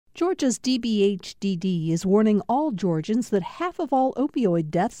Georgia's DBHDD is warning all Georgians that half of all opioid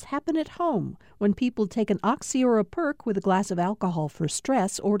deaths happen at home when people take an oxy or a perk with a glass of alcohol for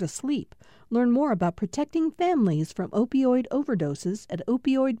stress or to sleep. Learn more about protecting families from opioid overdoses at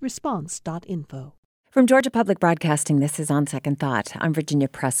opioidresponse.info. From Georgia Public Broadcasting, this is On Second Thought. I'm Virginia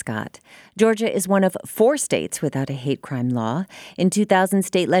Prescott. Georgia is one of 4 states without a hate crime law. In 2000,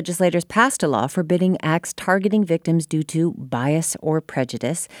 state legislators passed a law forbidding acts targeting victims due to bias or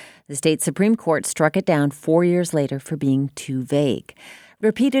prejudice. The state Supreme Court struck it down 4 years later for being too vague.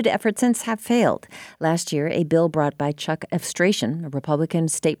 Repeated efforts since have failed. Last year, a bill brought by Chuck Efstration, a Republican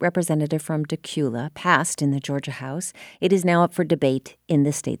state representative from Decula, passed in the Georgia House. It is now up for debate in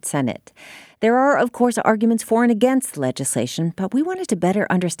the state Senate. There are, of course, arguments for and against legislation, but we wanted to better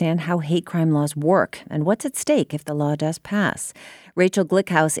understand how hate crime laws work and what's at stake if the law does pass. Rachel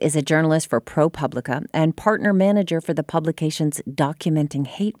Glickhouse is a journalist for ProPublica and partner manager for the publication's Documenting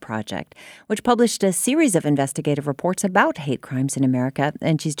Hate Project, which published a series of investigative reports about hate crimes in America,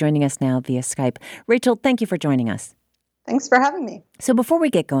 and she's joining us now via Skype. Rachel, thank you for joining us. Thanks for having me. So before we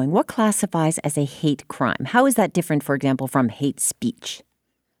get going, what classifies as a hate crime? How is that different, for example, from hate speech?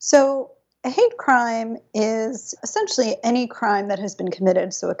 So a hate crime is essentially any crime that has been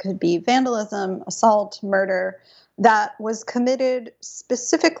committed. So it could be vandalism, assault, murder, that was committed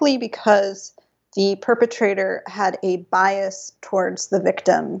specifically because the perpetrator had a bias towards the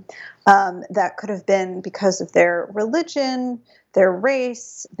victim. That could have been because of their religion, their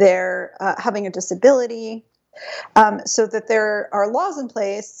race, their having a disability, so that there are laws in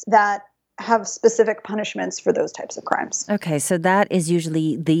place that have specific punishments for those types of crimes. Okay, so that is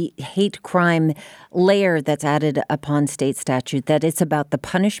usually the hate crime layer that's added upon state statute, that it's about the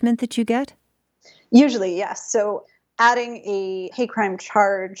punishment that you get? Usually, yes. So adding a hate crime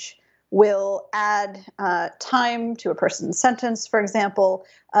charge will add time to a person's sentence, for example.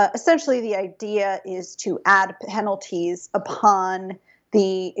 Essentially, the idea is to add penalties upon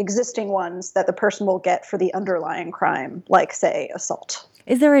the existing ones that the person will get for the underlying crime, like, say, assault.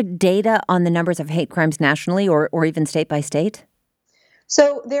 Is there a data on the numbers of hate crimes nationally or even state by state?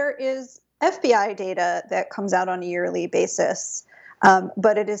 So there is FBI data that comes out on a yearly basis,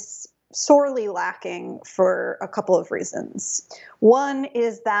 but it is sorely lacking for a couple of reasons. One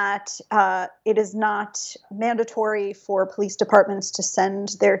is that it is not mandatory for police departments to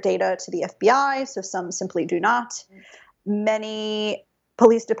send their data to the FBI, so some simply do not. Many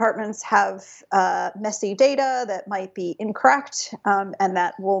police departments have messy data that might be incorrect, and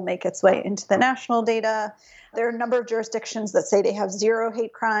that will make its way into the national data. There are a number of jurisdictions that say they have 0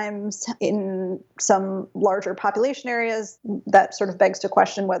 hate crimes in some larger population areas. That sort of begs to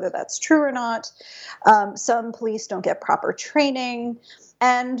question whether that's true or not. Some police don't get proper training,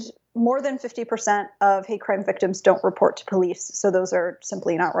 and more than 50% of hate crime victims don't report to police, so those are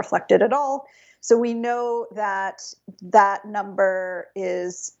simply not reflected at all. So we know that that number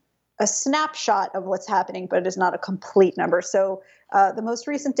is a snapshot of what's happening, but it is not a complete number. So the most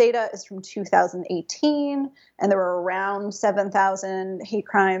recent data is from 2018, and there were around 7,000 hate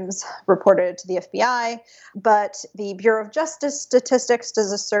crimes reported to the FBI. But the Bureau of Justice Statistics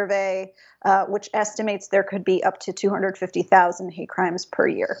does a survey which estimates there could be up to 250,000 hate crimes per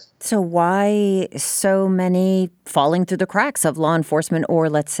year. So why so many falling through the cracks of law enforcement or,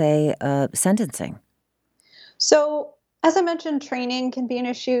 let's say, sentencing? So, as I mentioned, training can be an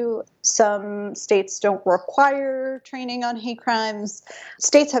issue. Some states don't require training on hate crimes.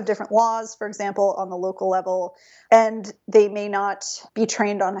 States have different laws, for example, on the local level, and they may not be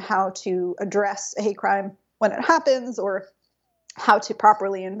trained on how to address a hate crime when it happens or how to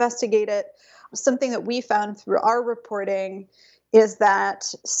properly investigate it. Something that we found through our reporting is that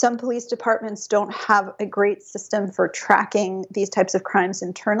some police departments don't have a great system for tracking these types of crimes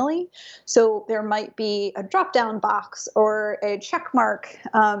internally. So there might be a drop-down box or a check mark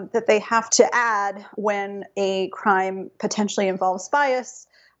that they have to add when a crime potentially involves bias.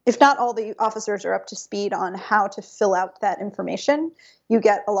 If not all the officers are up to speed on how to fill out that information, you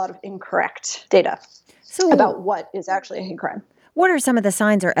get a lot of incorrect data about what is actually a hate crime. What are some of the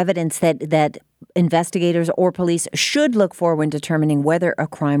signs or evidence that investigators or police should look for when determining whether a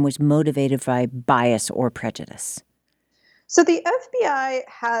crime was motivated by bias or prejudice? So the FBI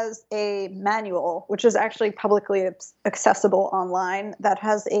has a manual, which is actually publicly accessible online, that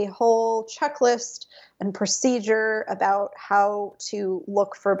has a whole checklist and procedure about how to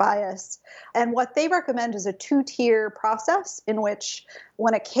look for bias. And what they recommend is a 2-tier process in which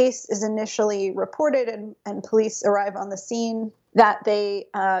when a case is initially reported and police arrive on the scene, that they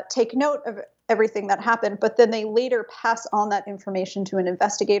take note of everything that happened, but then they later pass on that information to an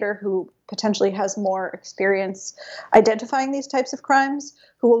investigator who potentially has more experience identifying these types of crimes,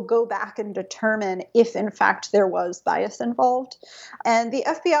 who will go back and determine if, in fact, there was bias involved. And the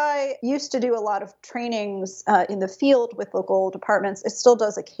FBI used to do a lot of trainings in the field with local departments. It still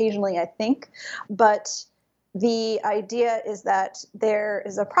does occasionally, I think. But the idea is that there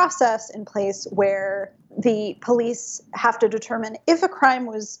is a process in place where the police have to determine if a crime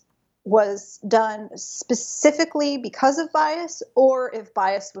was done specifically because of bias, or if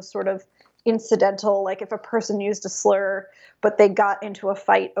bias was sort of incidental, like if a person used a slur, but they got into a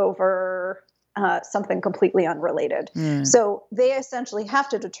fight over something completely unrelated. So they essentially have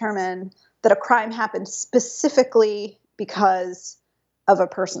to determine that a crime happened specifically because of a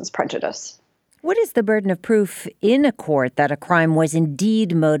person's prejudice. What is the burden of proof in a court that a crime was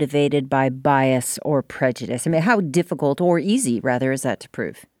indeed motivated by bias or prejudice? I mean, how difficult or easy, rather, is that to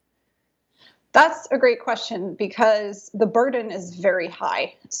prove? That's a great question because the burden is very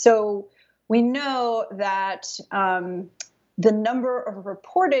high. So we know that the number of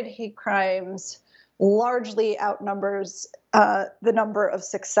reported hate crimes largely outnumbers the number of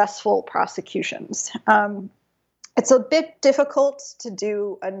successful prosecutions. It's a bit difficult to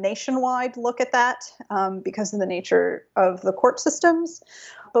do a nationwide look at that because of the nature of the court systems.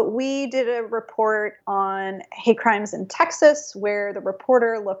 But we did a report on hate crimes in Texas where the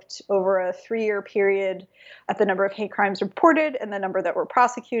reporter looked over a 3-year period at the number of hate crimes reported and the number that were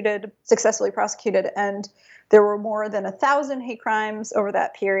prosecuted, successfully prosecuted. And there were more than 1,000 hate crimes over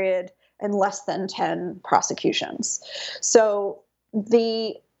that period and less than 10 prosecutions. So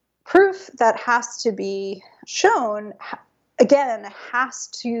the proof that has to be shown, again, has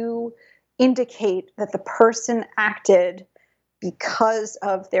to indicate that the person acted because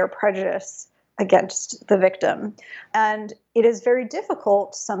of their prejudice against the victim. And it is very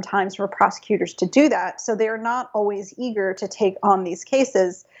difficult sometimes for prosecutors to do that. So they're not always eager to take on these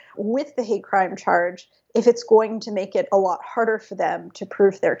cases with the hate crime charge if it's going to make it a lot harder for them to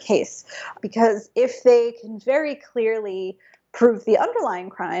prove their case. Because if they can very clearly prove the underlying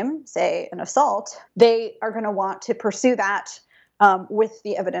crime, say an assault, they are going to want to pursue that with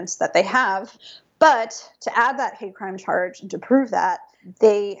the evidence that they have. But to add that hate crime charge and to prove that,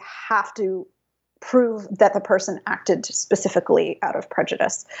 they have to prove that the person acted specifically out of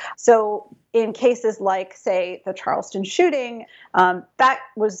prejudice. So in cases like, say, the Charleston shooting, that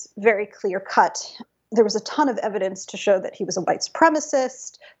was very clear cut. There was a ton of evidence to show that he was a white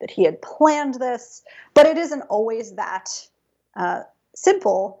supremacist, that he had planned this, but it isn't always that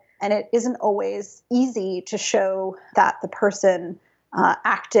simple, and it isn't always easy to show that the person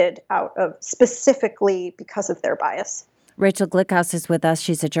acted out of specifically because of their bias. Rachel Glickhouse is with us.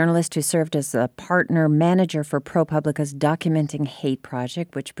 She's a journalist who served as a partner manager for ProPublica's Documenting Hate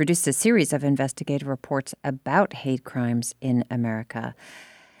project, which produced a series of investigative reports about hate crimes in America.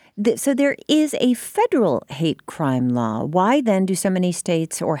 So there is a federal hate crime law. Why then do so many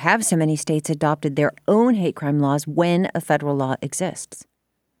states, or have so many states, adopted their own hate crime laws when a federal law exists?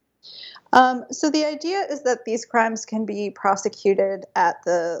 So the idea is that these crimes can be prosecuted at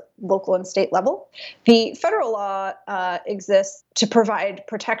the local and state level. The federal law exists to provide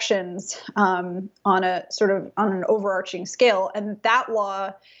protections on an overarching scale, and that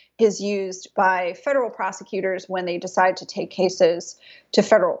law is used by federal prosecutors when they decide to take cases to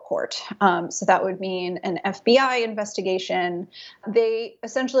federal court. So that would mean an FBI investigation. They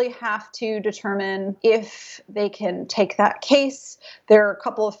essentially have to determine if they can take that case. There are a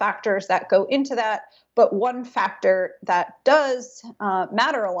couple of factors that go into that. But one factor that does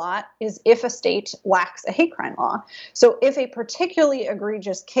matter a lot is if a state lacks a hate crime law. So if a particularly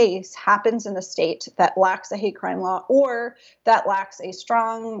egregious case happens in a state that lacks a hate crime law or that lacks a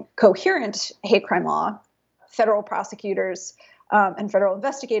strong, coherent hate crime law, federal prosecutors and federal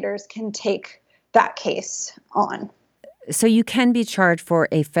investigators can take that case on. So you can be charged for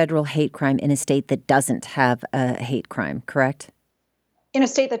a federal hate crime in a state that doesn't have a hate crime, correct? In a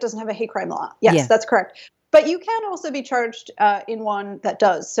state that doesn't have a hate crime law. Yes, That's correct. But you can also be charged in one that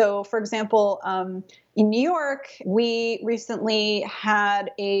does. So, for example, in New York, we recently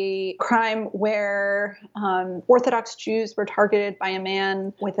had a crime where Orthodox Jews were targeted by a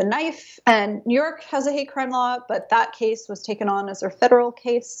man with a knife. And New York has a hate crime law, but that case was taken on as a federal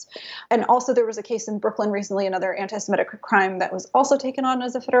case. And also there was a case in Brooklyn recently, another anti-Semitic crime that was also taken on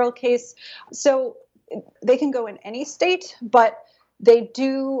as a federal case. So they can go in any state, but they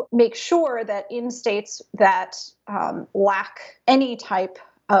do make sure that in states that lack any type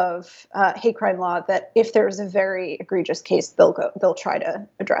of hate crime law, that if there's a very egregious case, they'll try to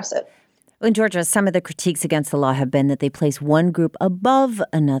address it. In Georgia, some of the critiques against the law have been that they place one group above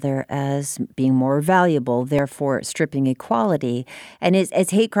another as being more valuable, therefore stripping equality. And as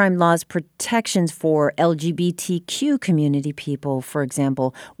hate crime laws protections for LGBTQ community people, for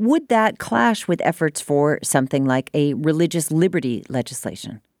example, would that clash with efforts for something like a religious liberty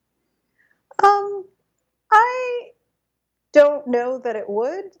legislation? I don't know that it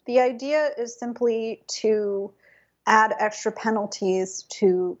would. The idea is simply to add extra penalties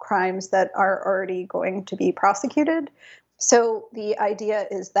to crimes that are already going to be prosecuted. So the idea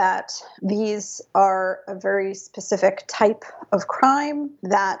is that these are a very specific type of crime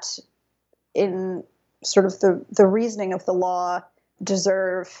that, in sort of the reasoning of the law,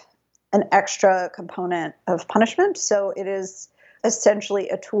 deserve an extra component of punishment. So it is essentially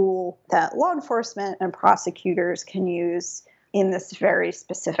a tool that law enforcement and prosecutors can use in this very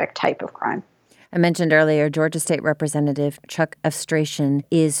specific type of crime. I mentioned earlier, Georgia State Representative Chuck Efstration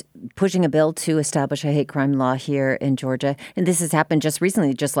is pushing a bill to establish a hate crime law here in Georgia. And this has happened just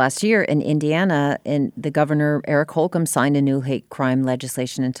recently, just last year in Indiana, and the governor, Eric Holcomb, signed a new hate crime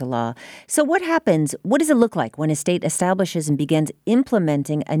legislation into law. So what happens? What does it look like when a state establishes and begins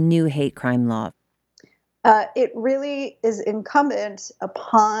implementing a new hate crime law? It really is incumbent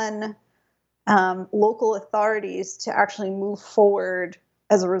upon local authorities to actually move forward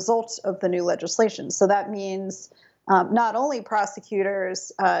as a result of the new legislation. So that means not only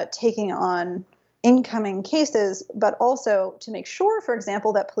prosecutors taking on incoming cases, but also to make sure, for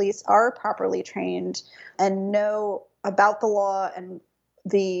example, that police are properly trained and know about the law and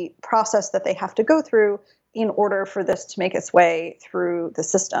the process that they have to go through in order for this to make its way through the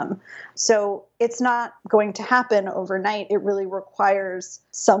system. So it's not going to happen overnight. It really requires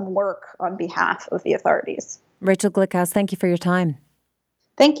some work on behalf of the authorities. Rachel Glickhouse, thank you for your time.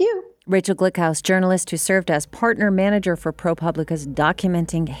 Thank you. Rachel Glickhouse, journalist who served as partner manager for ProPublica's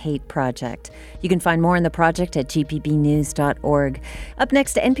Documenting Hate project. You can find more on the project at gpbnews.org. Up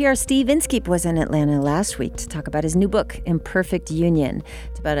next, NPR's Steve Inskeep was in Atlanta last week to talk about his new book, Imperfect Union.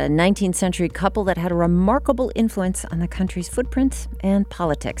 It's about a 19th century couple that had a remarkable influence on the country's footprint and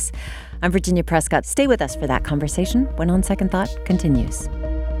politics. I'm Virginia Prescott. Stay with us for that conversation when On Second Thought continues.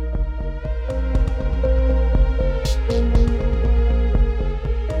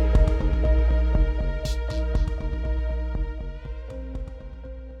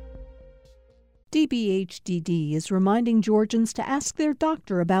 DBHDD is reminding Georgians to ask their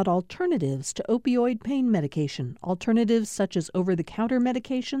doctor about alternatives to opioid pain medication. Alternatives such as over-the-counter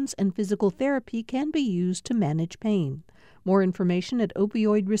medications and physical therapy can be used to manage pain. More information at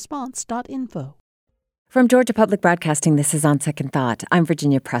opioidresponse.info. From Georgia Public Broadcasting, this is On Second Thought. I'm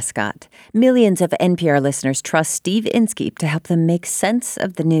Virginia Prescott. Millions of NPR listeners trust Steve Inskeep to help them make sense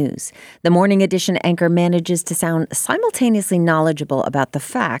of the news. The Morning Edition anchor manages to sound simultaneously knowledgeable about the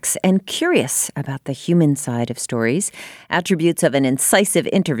facts and curious about the human side of stories, attributes of an incisive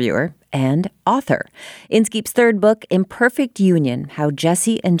interviewer and author. Inskeep's third book, Imperfect Union, How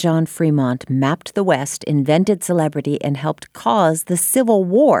Jessie and John Frémont Mapped the West, Invented Celebrity, and Helped Cause the Civil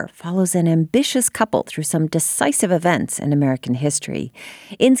War, follows an ambitious couple through some decisive events in American history.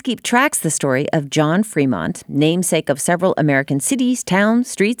 Inskeep tracks the story of John Frémont, namesake of several American cities, towns,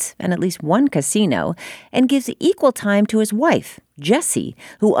 streets, and at least one casino, and gives equal time to his wife, Jessie,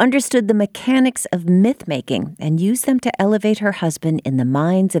 who understood the mechanics of myth-making and used them to elevate her husband in the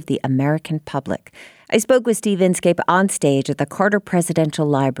minds of the American public. I spoke with Steve Inskeep on stage at the Carter Presidential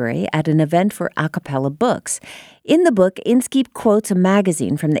Library at an event for a cappella books. In the book, Inskeep quotes a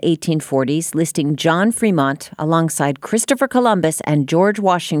magazine from the 1840s listing John Frémont alongside Christopher Columbus and George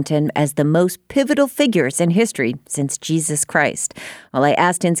Washington as the most pivotal figures in history since Jesus Christ. Well, I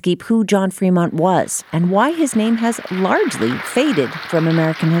asked Inskeep who John Frémont was and why his name has largely faded from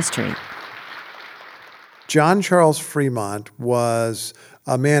American history. John Charles Frémont was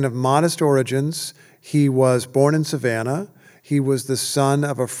a man of modest origins. He was born in Savannah. He was the son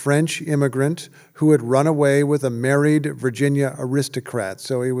of a French immigrant who had run away with a married Virginia aristocrat.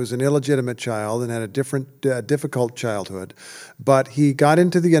 So he was an illegitimate child and had a difficult childhood. But he got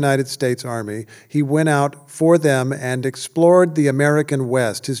into the United States Army. He went out for them and explored the American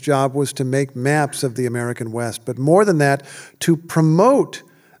West. His job was to make maps of the American West, but more than that, to promote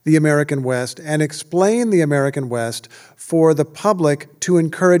the American West and explain the American West for the public to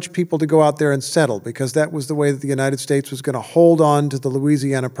encourage people to go out there and settle, because that was the way that the United States was going to hold on to the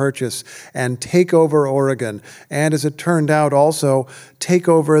Louisiana Purchase and take over Oregon, and as it turned out, also take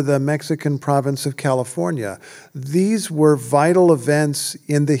over the Mexican province of California. These were vital events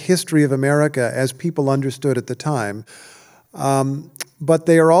in the history of America as people understood at the time. But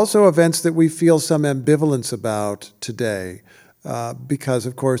they are also events that we feel some ambivalence about today. because,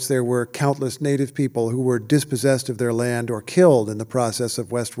 of course, there were countless native people who were dispossessed of their land or killed in the process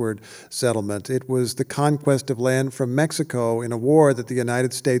of westward settlement. It was the conquest of land from Mexico in a war that the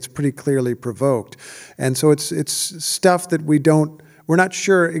United States pretty clearly provoked. And so it's stuff that we're not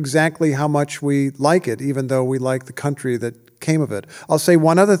sure exactly how much we like it, even though we like the country that came of it. I'll say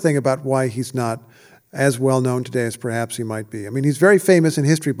one other thing about why he's not as well known today as perhaps he might be. I mean, he's very famous in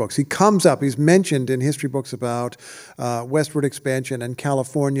history books. He's mentioned in history books about westward expansion and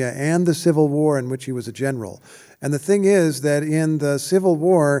California and the Civil War in which he was a general. And the thing is that in the Civil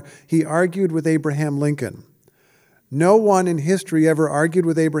War, he argued with Abraham Lincoln. No one in history ever argued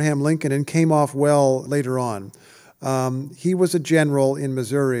with Abraham Lincoln and came off well later on. He was a general in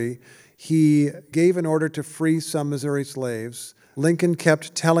Missouri. He gave an order to free some Missouri slaves. Lincoln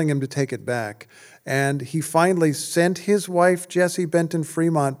kept telling him to take it back. And he finally sent his wife, Jessie Benton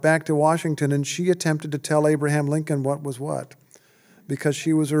Frémont, back to Washington, and she attempted to tell Abraham Lincoln what was what, because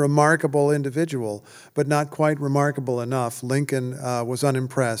she was a remarkable individual, but not quite remarkable enough. Lincoln was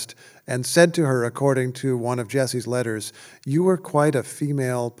unimpressed and said to her, according to one of Jessie's letters, "You were quite a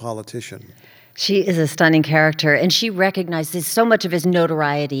female politician." She is a stunning character, and she recognizes so much of his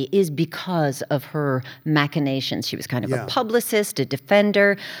notoriety is because of her machinations. She was kind of a publicist, a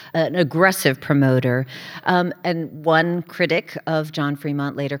defender, an aggressive promoter. And one critic of John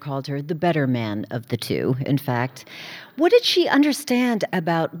Frémont later called her the better man of the two, in fact. What did she understand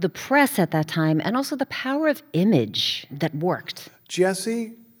about the press at that time and also the power of image that worked?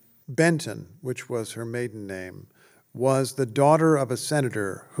 Jessie Benton, which was her maiden name, was the daughter of a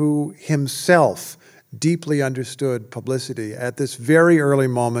senator who himself deeply understood publicity at this very early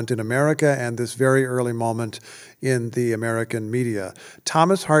moment in America and this very early moment in the American media.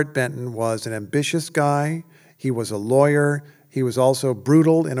 Thomas Hart Benton was an ambitious guy. He was a lawyer. He was also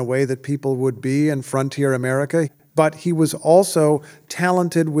brutal in a way that people would be in frontier America. But he was also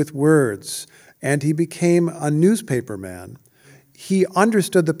talented with words, and he became a newspaper man. He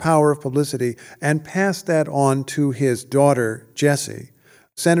understood the power of publicity and passed that on to his daughter, Jessie.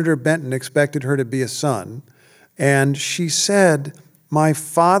 Senator Benton expected her to be a son, and she said, "My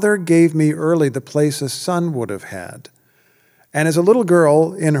father gave me early the place a son would have had." And as a little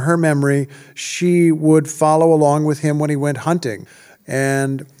girl, in her memory, she would follow along with him when he went hunting.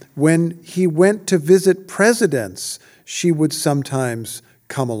 And when he went to visit presidents, she would sometimes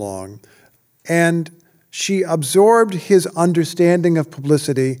come along. And she absorbed his understanding of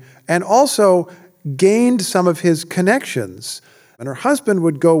publicity and also gained some of his connections. And her husband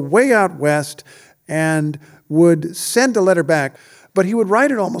would go way out west and would send a letter back, but he would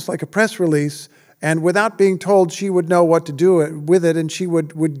write it almost like a press release, and without being told, she would know what to do with it, and she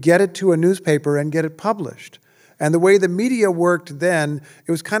would get it to a newspaper and get it published. And the way the media worked then,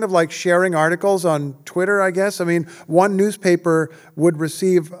 it was kind of like sharing articles on Twitter, I guess. I mean, one newspaper would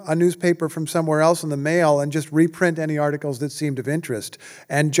receive a newspaper from somewhere else in the mail and just reprint any articles that seemed of interest.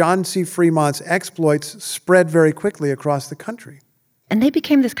 And John C. Frémont's exploits spread very quickly across the country. And they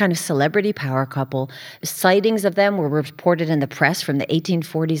became this kind of celebrity power couple. Sightings of them were reported in the press from the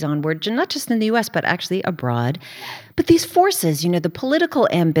 1840s onward, not just in the U.S., but actually abroad. But these forces, the political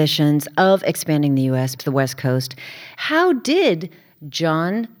ambitions of expanding the U.S. to the West Coast, how did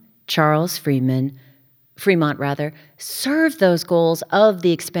John Charles Fremont serve those goals of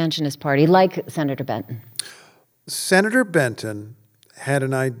the expansionist party, like Senator Benton? Senator Benton had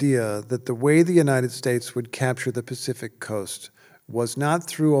an idea that the way the United States would capture the Pacific coast was not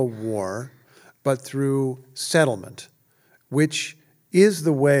through a war, but through settlement, which is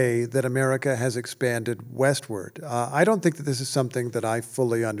the way that America has expanded westward. I don't think that this is something that I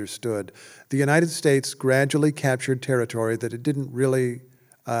fully understood. The United States gradually captured territory that it didn't really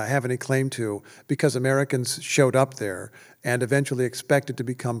have any claim to because Americans showed up there and eventually expected to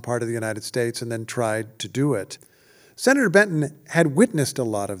become part of the United States and then tried to do it. Senator Benton had witnessed a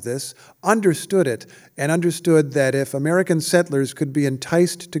lot of this, understood it, and understood that if American settlers could be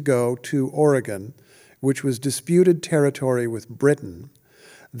enticed to go to Oregon, which was disputed territory with Britain,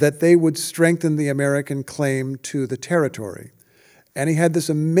 that they would strengthen the American claim to the territory. And he had this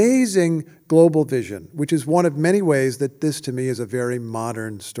amazing global vision, which is one of many ways that this, to me, is a very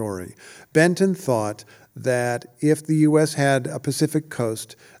modern story. Benton thought that if the U.S. had a Pacific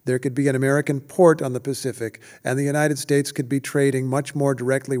coast, there could be an American port on the Pacific, and the United States could be trading much more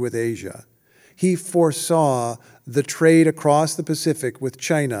directly with Asia. He foresaw the trade across the Pacific with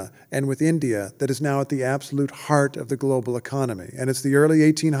China and with India that is now at the absolute heart of the global economy. And it's the early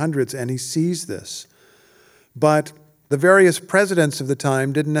 1800s, and he sees this. But the various presidents of the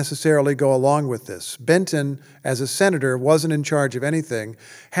time didn't necessarily go along with this. Benton, as a senator, wasn't in charge of anything,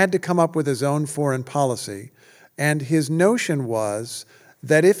 had to come up with his own foreign policy. And his notion was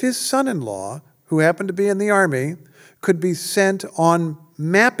that if his son-in-law, who happened to be in the Army, could be sent on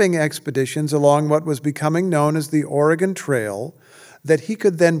mapping expeditions along what was becoming known as the Oregon Trail, that he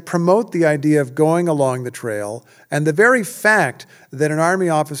could then promote the idea of going along the trail. And the very fact that an Army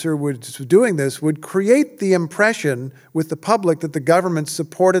officer was doing this would create the impression with the public that the government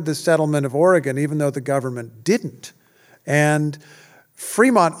supported the settlement of Oregon, even though the government didn't. And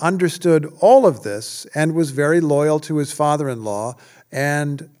Frémont understood all of this and was very loyal to his father-in-law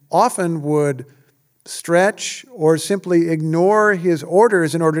and often would stretch or simply ignore his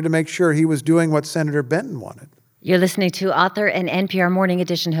orders in order to make sure he was doing what Senator Benton wanted. You're listening to author and NPR Morning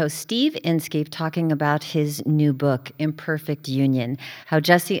Edition host Steve Inskeep talking about his new book, Imperfect Union, how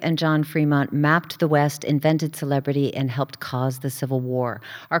Jessie and John Frémont mapped the West, invented celebrity, and helped cause the Civil War.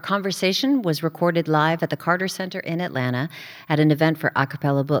 Our conversation was recorded live at the Carter Center in Atlanta at an event for A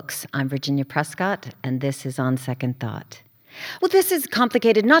Cappella Books. I'm Virginia Prescott, and this is On Second Thought. Well, this is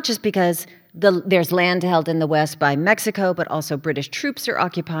complicated not just because there's land held in the West by Mexico, but also British troops are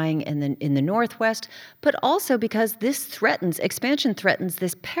occupying in the Northwest, but also because expansion threatens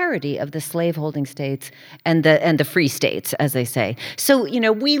this parity of the slaveholding states and the free states, as they say. So,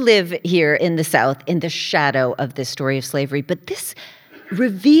 we live here in the South in the shadow of this story of slavery, but this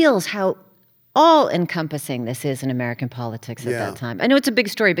reveals how all-encompassing this is in American politics at that time. I know it's a big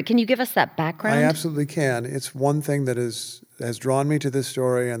story, but can you give us that background? I absolutely can. It's one thing that has drawn me to this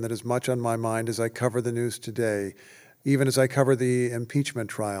story and that is much on my mind as I cover the news today, even as I cover the impeachment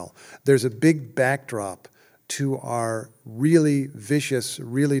trial. There's a big backdrop to our really vicious,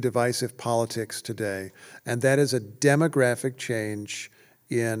 really divisive politics today, and that is a demographic change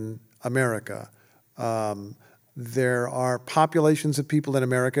in America. There are populations of people in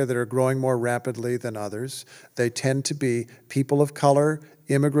America that are growing more rapidly than others. They tend to be people of color,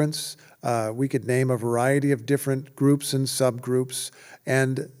 immigrants. We could name a variety of different groups and subgroups.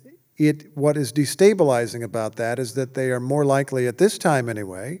 And what is destabilizing about that is that they are more likely, at this time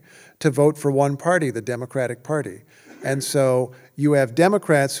anyway, to vote for one party, the Democratic Party. And so you have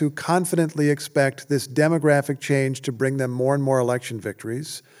Democrats who confidently expect this demographic change to bring them more and more election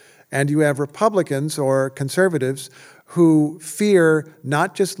victories. And you have Republicans or conservatives who fear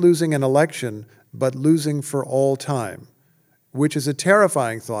not just losing an election, but losing for all time, which is a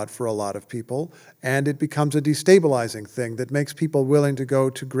terrifying thought for a lot of people, and it becomes a destabilizing thing that makes people willing to go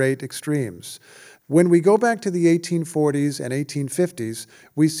to great extremes. When we go back to the 1840s and 1850s,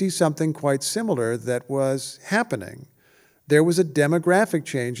 we see something quite similar that was happening. There was a demographic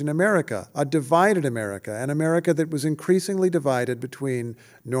change in America, a divided America, an America that was increasingly divided between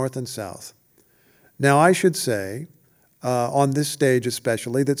North and South. Now, I should say, on this stage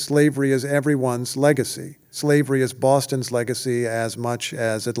especially, that slavery is everyone's legacy. Slavery is Boston's legacy as much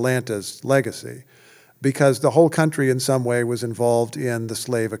as Atlanta's legacy, because the whole country in some way was involved in the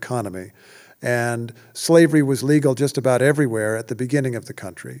slave economy. And slavery was legal just about everywhere at the beginning of the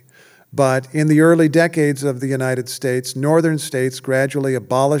country. But in the early decades of the United States, northern states gradually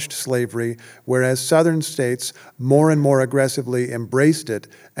abolished slavery, whereas southern states more and more aggressively embraced it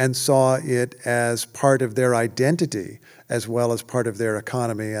and saw it as part of their identity, as well as part of their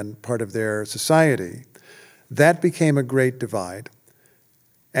economy and part of their society. That became a great divide.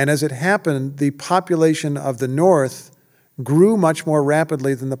 And as it happened, the population of the North grew much more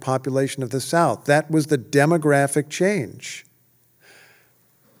rapidly than the population of the South. That was the demographic change.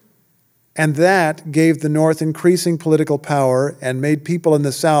 And that gave the North increasing political power and made people in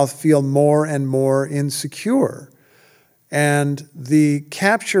the South feel more and more insecure. And the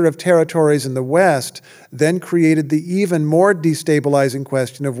capture of territories in the West then created the even more destabilizing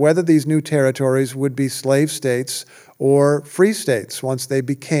question of whether these new territories would be slave states or free states once they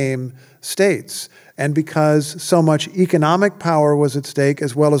became states. And because so much economic power was at stake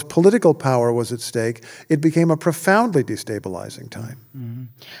as well as political power was at stake, it became a profoundly destabilizing time. Mm-hmm.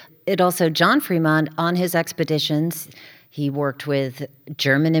 It also, John Frémont, on his expeditions, he worked with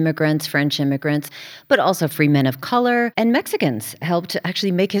German immigrants, French immigrants, but also free men of color, and Mexicans helped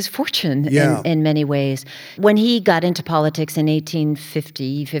actually make his fortune in many ways. When he got into politics in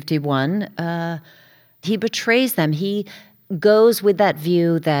 1850-51, he betrays them. He goes with that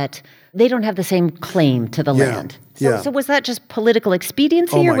view that they don't have the same claim to the land. So was that just political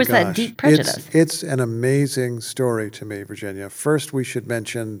expediency or was that deep prejudice? It's an amazing story to me, Virginia. First, we should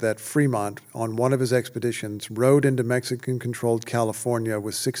mention that Frémont, on one of his expeditions, rode into Mexican-controlled California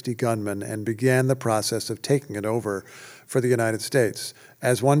with 60 gunmen and began the process of taking it over for the United States.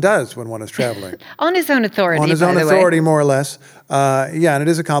 as one does when one is traveling. On his own authority, On his own authority, more or less. And it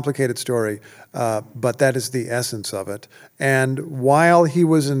is a complicated story, but that is the essence of it. And while he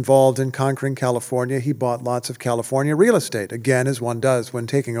was involved in conquering California, he bought lots of California real estate. Again, as one does when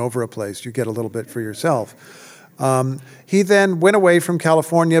taking over a place, you get a little bit for yourself. He then went away from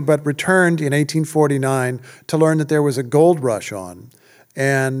California, but returned in 1849 to learn that there was a gold rush on,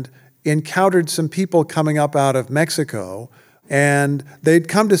 and encountered some people coming up out of Mexico, and they'd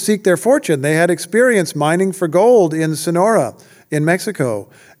come to seek their fortune. They had experience mining for gold in Sonora, in Mexico.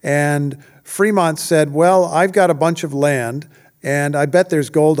 And Frémont said, well, I've got a bunch of land, and I bet there's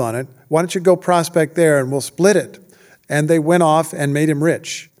gold on it. Why don't you go prospect there, and we'll split it? And they went off and made him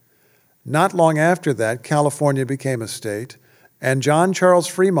rich. Not long after that, California became a state, and John Charles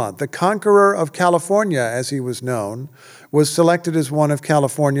Frémont, the conqueror of California, as he was known, was selected as one of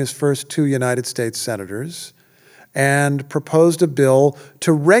California's first 2 United States senators and proposed a bill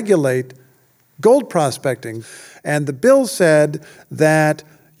to regulate gold prospecting. And the bill said that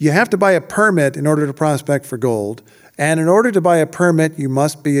you have to buy a permit in order to prospect for gold, and in order to buy a permit, you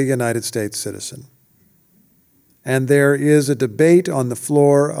must be a United States citizen. And there is a debate on the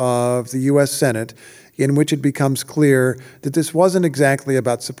floor of the U.S. Senate in which it becomes clear that this wasn't exactly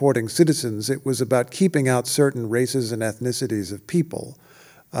about supporting citizens. It was about keeping out certain races and ethnicities of people,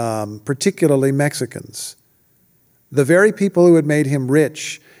 particularly Mexicans. The very people who had made him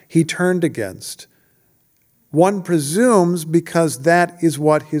rich, he turned against. One presumes because that is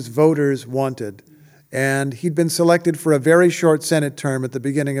what his voters wanted. And he'd been selected for a very short Senate term at the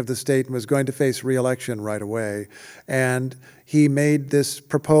beginning of the state and was going to face re-election right away. And he made this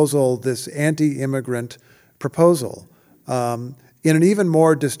proposal, this anti-immigrant proposal, in an even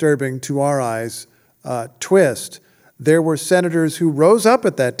more disturbing, to our eyes, twist. There were senators who rose up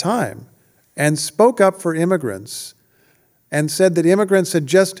at that time and spoke up for immigrants and said that immigrants had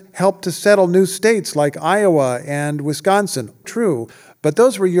just helped to settle new states like Iowa and Wisconsin. True, but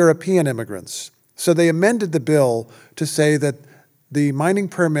those were European immigrants. So they amended the bill to say that the mining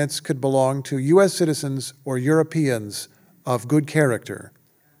permits could belong to U.S. citizens or Europeans of good character.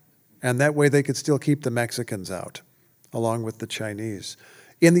 And that way they could still keep the Mexicans out, along with the Chinese.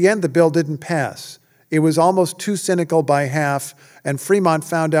 In the end, the bill didn't pass. It was almost too cynical by half, and Frémont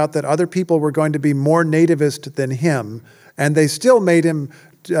found out that other people were going to be more nativist than him, and they still made him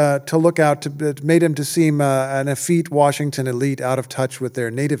made him to seem an effete Washington elite out of touch with their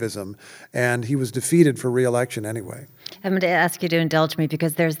nativism, and he was defeated for re-election anyway. I'm going to ask you to indulge me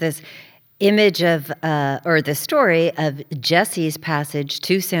because there's this image of, or the story of Jessie's passage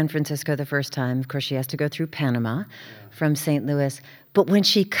to San Francisco the first time. Of course, she has to go through Panama from St. Louis, but when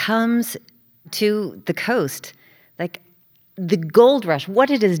she comes to the coast, like, the gold rush,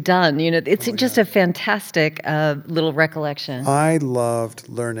 what it has done, it's just a fantastic little recollection. I loved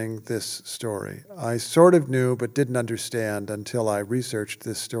learning this story. I sort of knew but didn't understand until I researched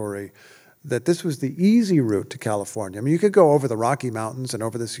this story that this was the easy route to California. I mean, you could go over the Rocky Mountains and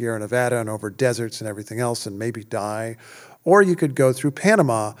over the Sierra Nevada and over deserts and everything else and maybe die, or you could go through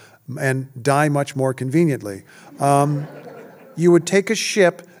Panama and die much more conveniently. You would take a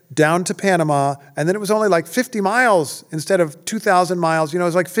ship down to Panama, and then it was only like 50 miles instead of 2,000 miles. It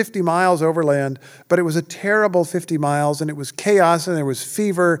was like 50 miles overland, but it was a terrible 50 miles, and it was chaos, and there was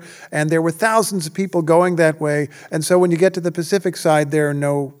fever, and there were thousands of people going that way. And so when you get to the Pacific side, there are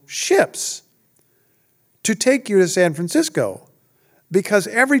no ships to take you to San Francisco, because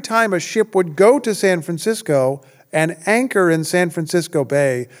every time a ship would go to San Francisco and anchor in San Francisco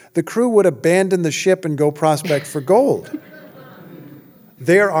Bay, the crew would abandon the ship and go prospect for gold.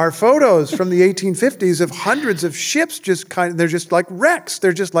 There are photos from the 1850s of hundreds of ships they're just like wrecks.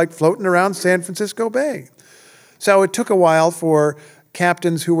 They're just like floating around San Francisco Bay. So it took a while for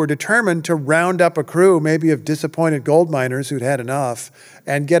captains who were determined to round up a crew, maybe of disappointed gold miners who'd had enough,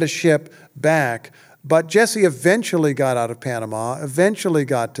 and get a ship back. But Jessie eventually got out of Panama, eventually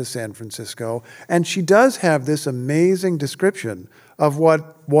got to San Francisco, and she does have this amazing description of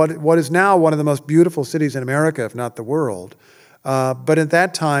what is now one of the most beautiful cities in America, if not the world. But at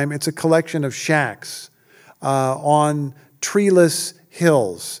that time, it's a collection of shacks on treeless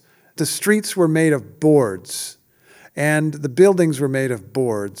hills. The streets were made of boards, and the buildings were made of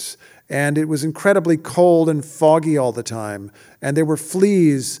boards, and it was incredibly cold and foggy all the time, and there were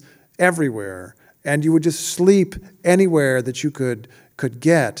fleas everywhere, and you would just sleep anywhere that you could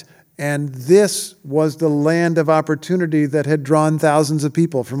get. And this was the land of opportunity that had drawn thousands of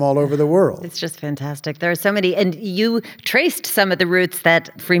people from all over the world. It's just fantastic. There are so many, and you traced some of the routes that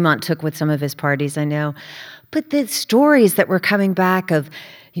Frémont took with some of his parties, I know. But the stories that were coming back of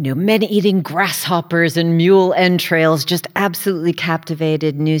men eating grasshoppers and mule entrails just absolutely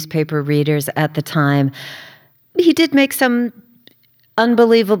captivated newspaper readers at the time. He did make some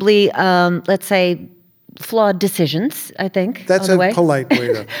unbelievably, let's say, flawed decisions, I think. That's a polite way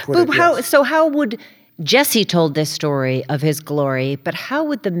to put it. Yes. So how would Jessie told this story of his glory, but how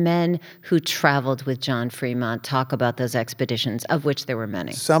would the men who traveled with John Frémont talk about those expeditions, of which there were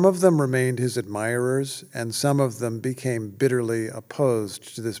many? Some of them remained his admirers, and some of them became bitterly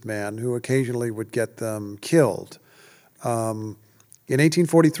opposed to this man, who occasionally would get them killed. In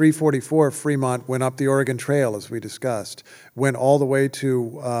 1843-44, Frémont went up the Oregon Trail, as we discussed, went all the way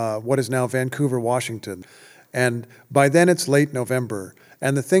to what is now Vancouver, Washington. And by then it's late November,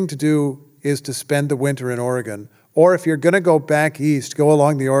 and the thing to do is to spend the winter in Oregon. Or if you're going to go back east, go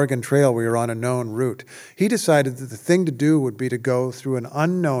along the Oregon Trail where you're on a known route. He decided that the thing to do would be to go through an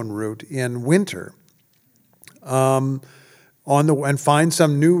unknown route in winter and find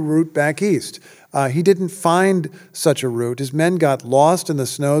some new route back east. He didn't find such a route. His men got lost in the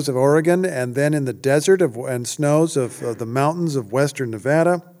snows of Oregon and then in the desert and snows of the mountains of western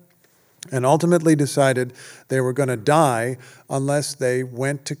Nevada, and ultimately decided they were going to die unless they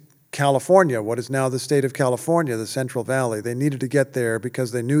went to California, what is now the state of California, the Central Valley. They needed to get there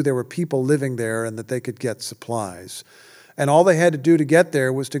because they knew there were people living there and that they could get supplies. And all they had to do to get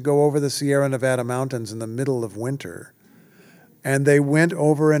there was to go over the Sierra Nevada mountains in the middle of winter. And they went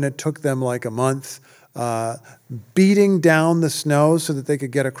over, and it took them like a month, beating down the snow so that they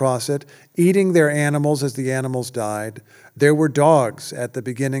could get across it, eating their animals as the animals died. There were dogs at the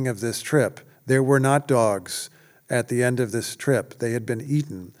beginning of this trip. There were not dogs at the end of this trip. They had been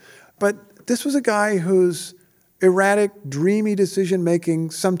eaten. But this was a guy whose erratic, dreamy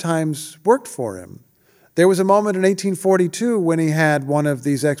decision-making sometimes worked for him. There was a moment in 1842 when he had one of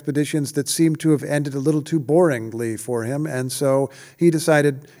these expeditions that seemed to have ended a little too boringly for him, and so he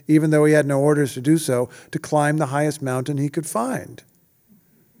decided, even though he had no orders to do so, to climb the highest mountain he could find.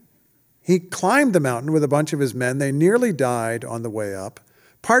 He climbed the mountain with a bunch of his men. They nearly died on the way up.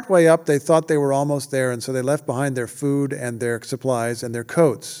 Partway up, they thought they were almost there, and so they left behind their food and their supplies and their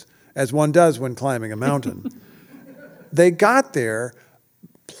coats, as one does when climbing a mountain. They got there,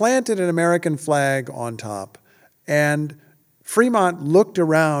 planted an American flag on top, and Frémont looked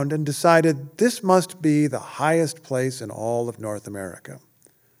around and decided this must be the highest place in all of North America,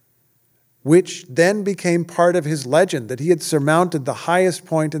 which then became part of his legend that he had surmounted the highest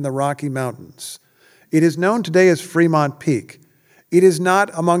point in the Rocky Mountains. It is known today as Frémont Peak. It is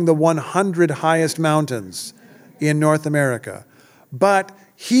not among the 100 highest mountains in North America, but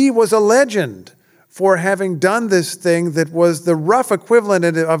he was a legend for having done this thing that was the rough equivalent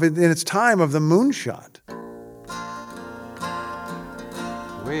of it in its time of the moonshot.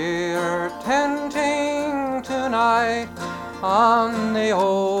 We're tenting tonight on the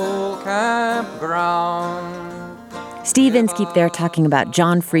old campground. Steve Inskeep there talking about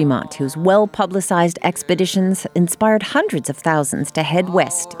John Frémont, whose well-publicized expeditions inspired hundreds of thousands to head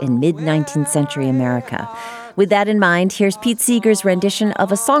west in mid-19th century America. With that in mind, here's Pete Seeger's rendition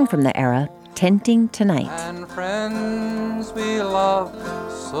of a song from the era, Tenting Tonight. And friends we love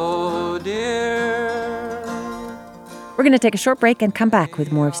so dear. We're going to take a short break and come back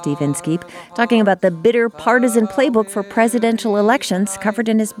with more of Steve Inskeep, talking about the bitter partisan playbook for presidential elections covered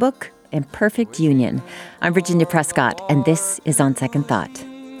in his book, Imperfect Union. I'm Virginia Prescott, and this is On Second Thought.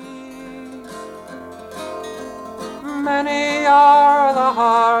 Many are the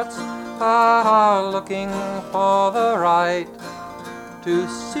hearts are looking for the right to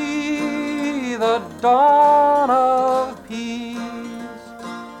see the dawn of peace.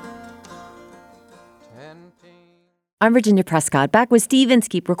 I'm Virginia Prescott, back with Steve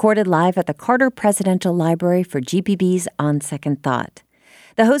Inskeep, recorded live at the Carter Presidential Library for GPB's On Second Thought.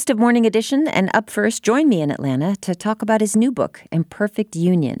 The host of Morning Edition and Up First joined me in Atlanta to talk about his new book, Imperfect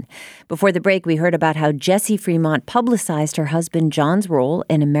Union. Before the break, we heard about how Jessie Frémont publicized her husband John's role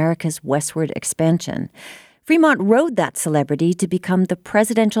in America's westward expansion. Frémont rode that celebrity to become the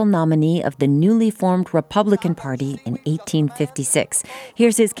presidential nominee of the newly formed Republican Party in 1856.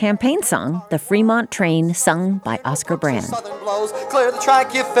 Here's his campaign song, The Frémont Train, sung by Oscar Brand. Southern blows, clear the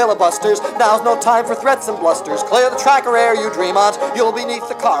track, you filibusters. Now's no time for threats and blusters. Clear the track or ere you dream on, you'll be beneath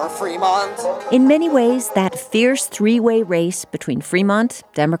the car of Frémont. In many ways, that fierce three-way race between Frémont,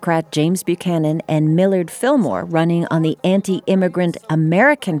 Democrat James Buchanan, and Millard Fillmore running on the anti-immigrant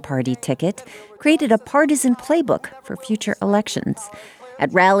American Party ticket created a partisan playbook for future elections.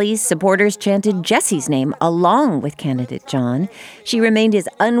 At rallies, supporters chanted Jessie's name along with candidate John. She remained his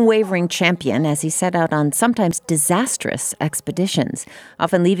unwavering champion as he set out on sometimes disastrous expeditions,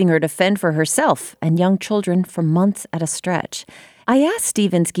 often leaving her to fend for herself and young children for months at a stretch. I asked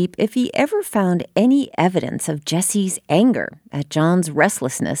Steve Inskeep if he ever found any evidence of Jessie's anger at John's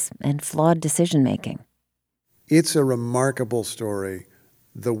restlessness and flawed decision-making. It's a remarkable story,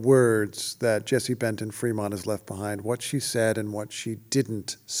 the words that Jessie Benton Frémont has left behind, what she said and what she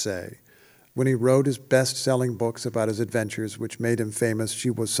didn't say. When he wrote his best-selling books about his adventures, which made him famous, she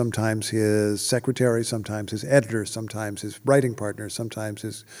was sometimes his secretary, sometimes his editor, sometimes his writing partner, sometimes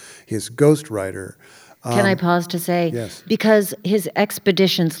his ghostwriter. Can I pause to say, yes. Because his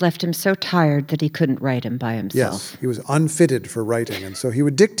expeditions left him so tired that he couldn't write them by himself. Yes, he was unfitted for writing, and so he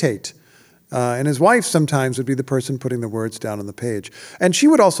would dictate. And his wife sometimes would be the person putting the words down on the page. And she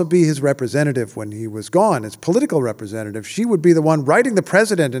would also be his representative when he was gone, his political representative. She would be the one writing the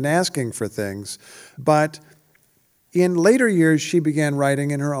president and asking for things. But in later years, she began writing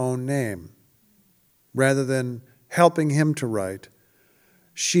in her own name rather than helping him to write.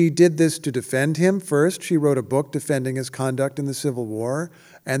 She did this to defend him first. She wrote a book defending his conduct in the Civil War.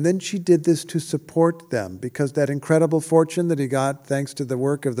 And then she did this to support them because that incredible fortune that he got thanks to the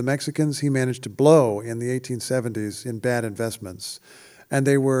work of the Mexicans, he managed to blow in the 1870s in bad investments. And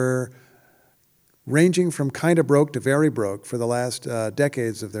they were ranging from kind of broke to very broke for the last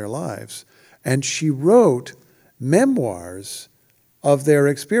decades of their lives. And she wrote memoirs of their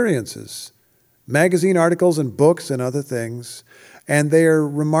experiences, magazine articles and books and other things. And they are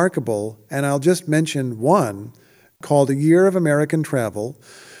remarkable, and I'll just mention one called A Year of American Travel.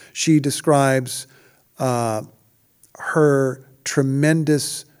 She describes her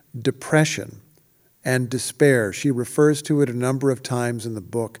tremendous depression and despair. She refers to it a number of times in the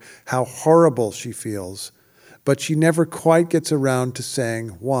book, how horrible she feels, but she never quite gets around to saying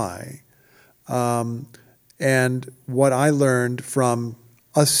why. And what I learned from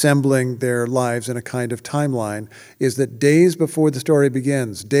assembling their lives in a kind of timeline is that days before the story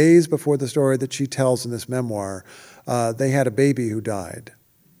begins, days before the story that she tells in this memoir, they had a baby who died.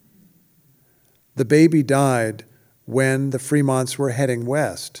 The baby died when the Frémonts were heading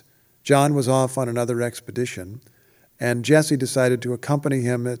west. John was off on another expedition, and Jessie decided to accompany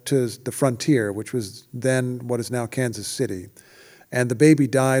him to the frontier, which was then what is now Kansas City. And the baby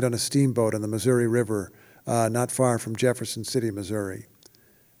died on a steamboat on the Missouri River, not far from Jefferson City, Missouri.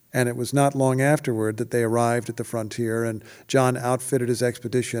 And it was not long afterward that they arrived at the frontier, and John outfitted his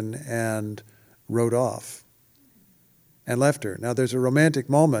expedition and rode off and left her. Now, there's a romantic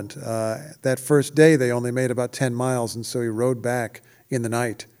moment. That first day, they only made about 10 miles, and so he rode back in the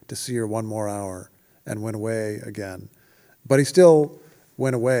night to see her one more hour and went away again. But he still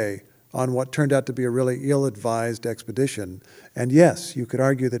went away on what turned out to be a really ill-advised expedition. And yes, you could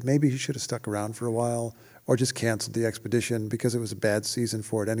argue that maybe he should have stuck around for a while, or just canceled the expedition because it was a bad season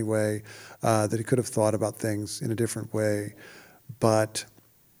for it anyway, that he could have thought about things in a different way. But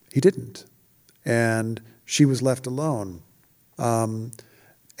he didn't. And she was left alone.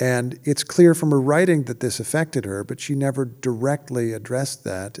 And it's clear from her writing that this affected her, but she never directly addressed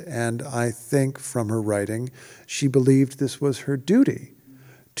that. And I think from her writing, she believed this was her duty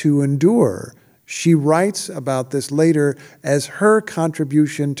to endure. She writes about this later as her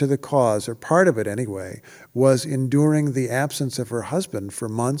contribution to the cause, or part of it anyway, was enduring the absence of her husband for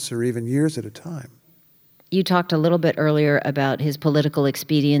months or even years at a time. You talked a little bit earlier about his political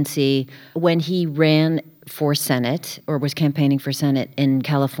expediency when he ran for Senate or was campaigning for Senate in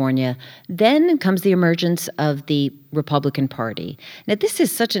California. Then comes the emergence of the Republican Party. Now, this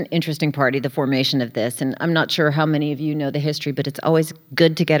is such an interesting party, the formation of this, and I'm not sure how many of you know the history, but it's always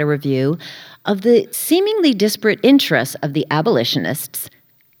good to get a review of the seemingly disparate interests of the abolitionists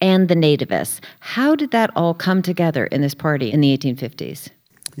and the nativists. How did that all come together in this party in the 1850s?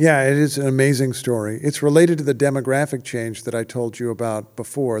 Yeah, it is an amazing story. It's related to the demographic change that I told you about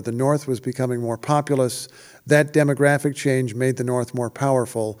before. The North was becoming more populous. That demographic change made the North more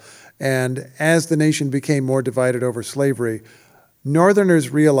powerful. And as the nation became more divided over slavery, Northerners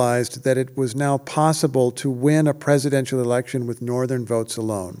realized that it was now possible to win a presidential election with Northern votes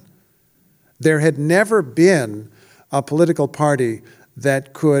alone. There had never been a political party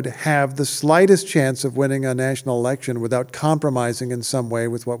that could have the slightest chance of winning a national election without compromising in some way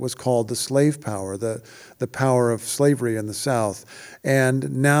with what was called the slave power, the power of slavery in the South.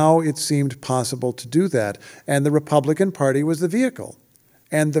 And now it seemed possible to do that. And the Republican Party was the vehicle.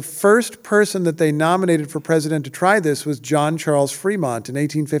 And the first person that they nominated for president to try this was John Charles Frémont in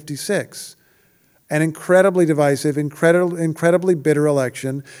 1856. an incredibly divisive, incredibly bitter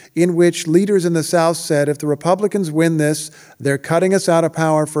election in which leaders in the South said, if the Republicans win this, they're cutting us out of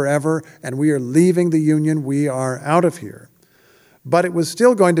power forever, and we are leaving the Union. We are out of here. But it was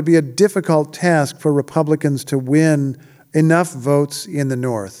still going to be a difficult task for Republicans to win enough votes in the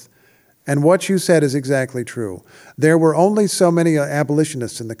North. And what you said is exactly true. There were only so many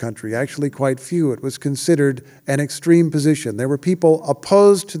abolitionists in the country, actually quite few. It was considered an extreme position. There were people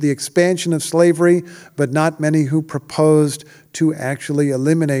opposed to the expansion of slavery, but not many who proposed to actually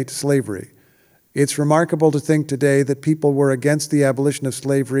eliminate slavery. It's remarkable to think today that people were against the abolition of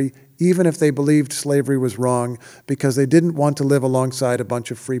slavery, even if they believed slavery was wrong, because they didn't want to live alongside a bunch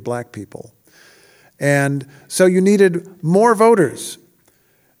of free black people. And so you needed more voters.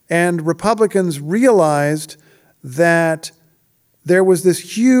 And Republicans realized that there was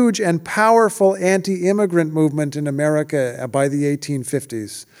this huge and powerful anti-immigrant movement in America by the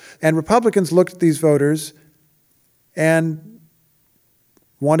 1850s. And Republicans looked at these voters and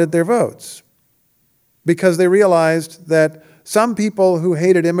wanted their votes because they realized that some people who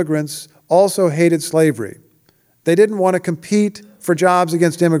hated immigrants also hated slavery. They didn't want to compete for jobs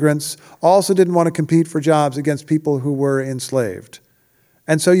against immigrants, also didn't want to compete for jobs against people who were enslaved.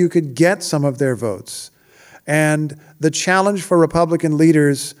 And so you could get some of their votes. And the challenge for Republican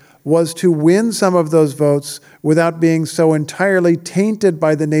leaders was to win some of those votes without being so entirely tainted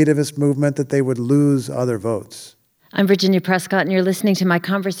by the nativist movement that they would lose other votes. I'm Virginia Prescott, and you're listening to my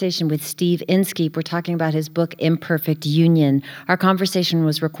conversation with Steve Inskeep. We're talking about his book, Imperfect Union. Our conversation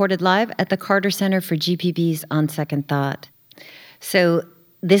was recorded live at the Carter Center for GPB's On Second Thought. So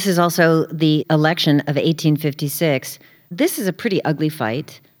this is also the election of 1856. This is a pretty ugly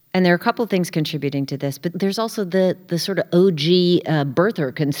fight, and there are a couple of things contributing to this, but there's also the sort of OG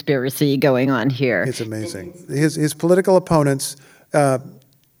birther conspiracy going on here. It's amazing. His political opponents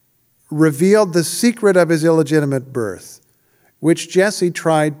revealed the secret of his illegitimate birth, which Jessie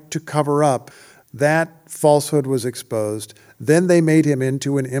tried to cover up. That falsehood was exposed. Then they made him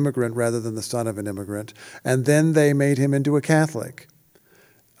into an immigrant rather than the son of an immigrant, and then they made him into a Catholic.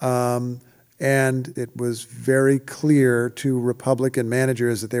 And it was very clear to Republican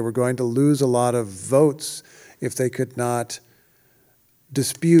managers that they were going to lose a lot of votes if they could not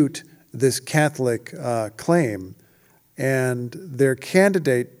dispute this Catholic claim. And their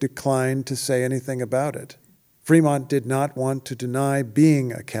candidate declined to say anything about it. Frémont did not want to deny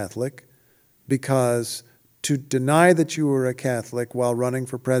being a Catholic because to deny that you were a Catholic while running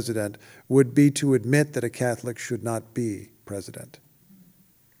for president would be to admit that a Catholic should not be president.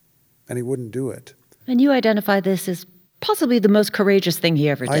 And he wouldn't do it. And you identify this as possibly the most courageous thing he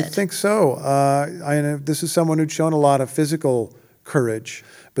ever did. I think so. This is someone who'd shown a lot of physical courage,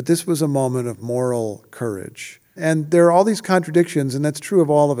 but this was a moment of moral courage. And there are all these contradictions, and that's true of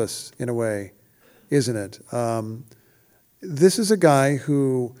all of us in a way, isn't it? This is a guy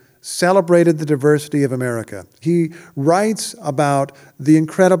who celebrated the diversity of America. He writes about the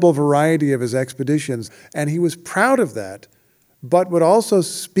incredible variety of his expeditions, and he was proud of that, but would also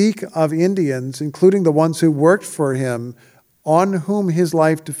speak of Indians, including the ones who worked for him, on whom his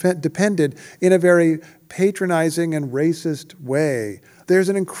life depended, in a very patronizing and racist way. There's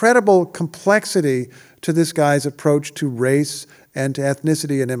an incredible complexity to this guy's approach to race and to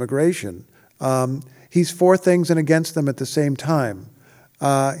ethnicity and immigration. He's for things and against them at the same time.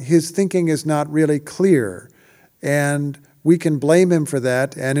 His thinking is not really clear, and we can blame him for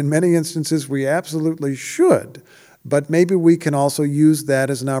that, and in many instances we absolutely should. But maybe we can also use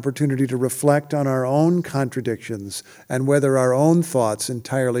that as an opportunity to reflect on our own contradictions and whether our own thoughts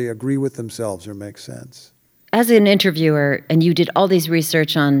entirely agree with themselves or make sense. As an interviewer, and you did all these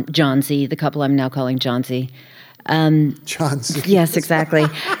research on John Z., the couple I'm now calling John Z. John Z. Yes, exactly.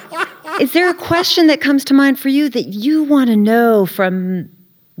 Is there a question that comes to mind for you that you want to know from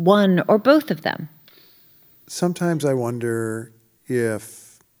one or both of them? Sometimes I wonder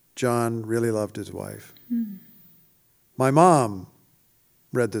if John really loved his wife. My mom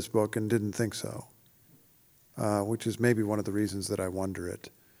read this book and didn't think so, which is maybe one of the reasons that I wonder it.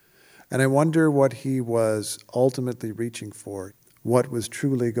 And I wonder what he was ultimately reaching for, what was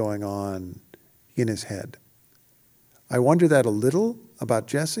truly going on in his head. I wonder that a little about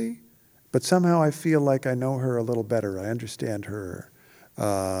Jessie, but somehow I feel like I know her a little better. I understand her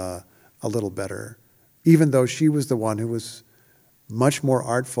a little better, even though she was the one who was much more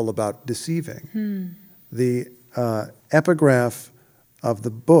artful about deceiving. The epigraph of the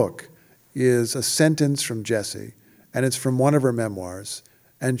book is a sentence from Jessie, and it's from one of her memoirs.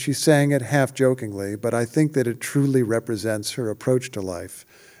 And she's saying it half jokingly, but I think that it truly represents her approach to life.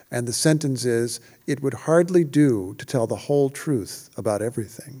 And the sentence is, "It would hardly do to tell the whole truth about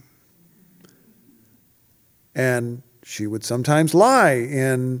everything." And she would sometimes lie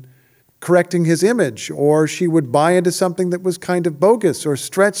in correcting his image, or she would buy into something that was kind of bogus or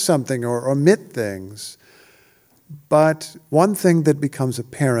stretch something or omit things. But one thing that becomes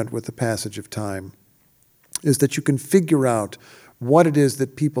apparent with the passage of time is that you can figure out what it is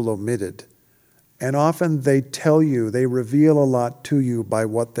that people omitted. And often they tell you, they reveal a lot to you by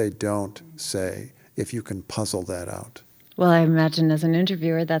what they don't say, if you can puzzle that out. Well, I imagine as an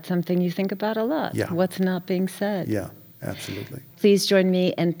interviewer, that's something you think about a lot. Yeah. What's not being said. Yeah, absolutely. Please join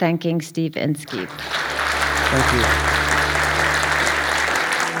me in thanking Steve Inskeep. Thank you.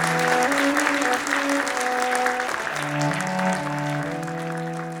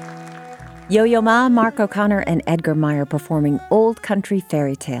 Yo-Yo Ma, Mark O'Connor, and Edgar Meyer performing Old Country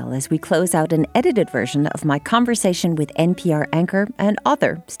Fairy Tale as we close out an edited version of my conversation with NPR anchor and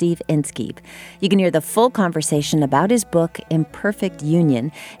author Steve Inskeep. You can hear the full conversation about his book, Imperfect Union,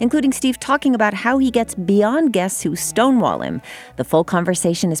 including Steve talking about how he gets beyond guests who stonewall him. The full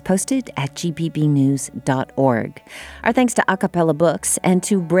conversation is posted at gpbnews.org. Our thanks to Acapella Books and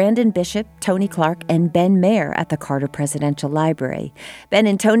to Brandon Bishop, Tony Clark, and Ben Mayer at the Carter Presidential Library. Ben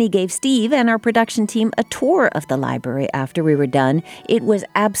and Tony gave Steve and our production team a tour of the library after we were done. It was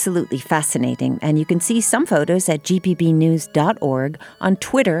absolutely fascinating, and you can see some photos at gpbnews.org, on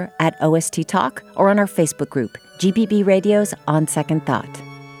Twitter at OST Talk, or on our Facebook group, GPB Radio's On Second Thought.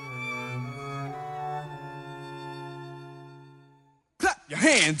 Clap your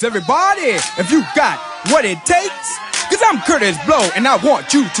hands, everybody, if you got what it takes. Because I'm Curtis Blow, and I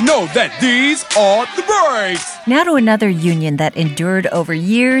want you to know that these are the breaks. Now to another union that endured over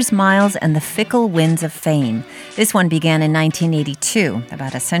years, miles, and the fickle winds of fame. This one began in 1982,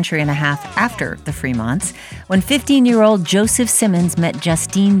 about a century and a half after the Frémonts, when 15-year-old Joseph Simmons met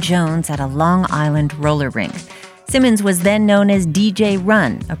Justine Jones at a Long Island roller rink. Simmons was then known as DJ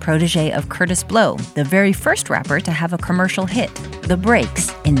Run, a protege of Curtis Blow, the very first rapper to have a commercial hit, The Breaks,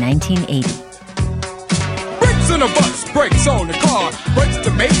 in 1980. Brakes on a bus, brakes on the car, brakes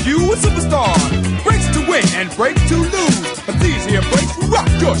to make you a superstar, brakes to win and brakes to lose. But these here brakes rock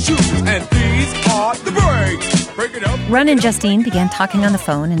your shoes, and these are the brakes. Break it up. Run and Justine began talking on the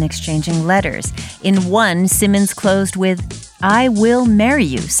phone and exchanging letters. In one, Simmons closed with, "I will marry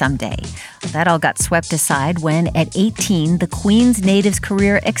you someday." That all got swept aside when, at 18, the Queens native's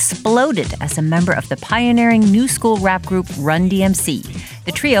career exploded as a member of the pioneering new school rap group Run DMC.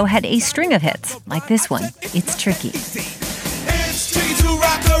 The trio had a string of hits, like this one, It's Tricky. It's tricky to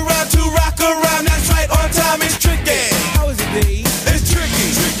rock around, that's right, on time it's tricky. How is it, B? It's tricky.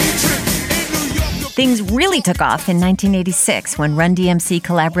 In New York, Things really took off in 1986 when Run DMC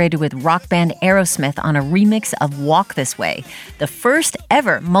collaborated with rock band Aerosmith on a remix of Walk This Way, the first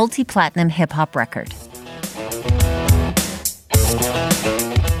ever multi-platinum hip-hop record.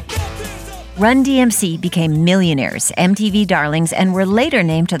 Run DMC became millionaires, MTV darlings, and were later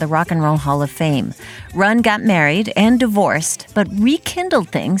named to the Rock and Roll Hall of Fame. Run got married and divorced, but rekindled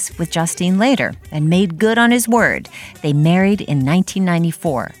things with Justine later and made good on his word. They married in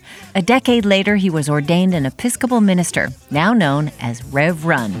 1994. A decade later, he was ordained an Episcopal minister, now known as Rev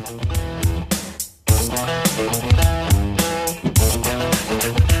Run.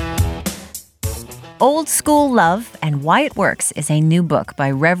 Old School Love and Why It Works is a new book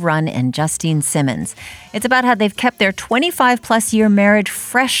by Rev Run and Justine Simmons. It's about how they've kept their 25-plus-year marriage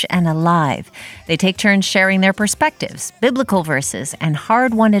fresh and alive. They take turns sharing their perspectives, biblical verses, and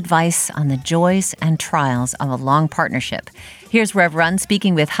hard-won advice on the joys and trials of a long partnership. Here's Rev Run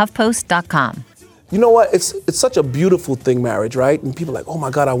speaking with HuffPost.com. You know what? It's such a beautiful thing, marriage, right? And people are like, oh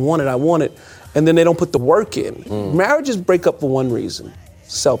my God, I want it. And then they don't put the work in. Marriages break up for one reason: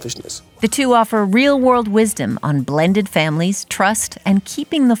 selfishness. The two offer real-world wisdom on blended families, trust, and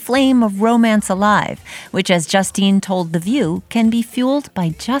keeping the flame of romance alive, which, as Justine told The View, can be fueled by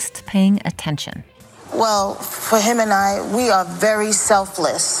just paying attention. Well, for him and I, we are very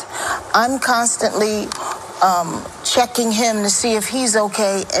selfless. I'm constantly checking him to see if he's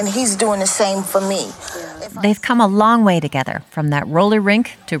okay, and he's doing the same for me. They've come a long way together, from that roller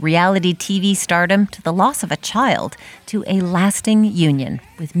rink to reality TV stardom to the loss of a child to a lasting union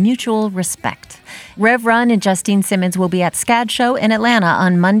with mutual respect. Rev Run and Justine Simmons will be at SCAD Show in Atlanta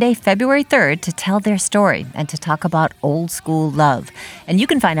on Monday, February 3rd to tell their story and to talk about old school love. And you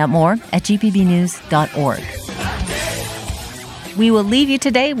can find out more at gpbnews.org. We will leave you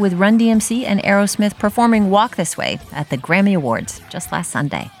today with Run DMC and Aerosmith performing Walk This Way at the Grammy Awards just last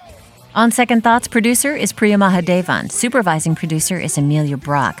Sunday. On Second Thoughts, producer is Priya Mahadevan. Supervising producer is Amelia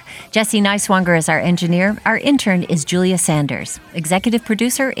Brock. Jessie Neiswanger is our engineer. Our intern is Julia Sanders. Executive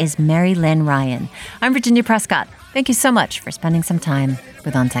producer is Mary Lynn Ryan. I'm Virginia Prescott. Thank you so much for spending some time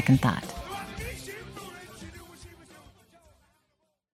with On Second Thought.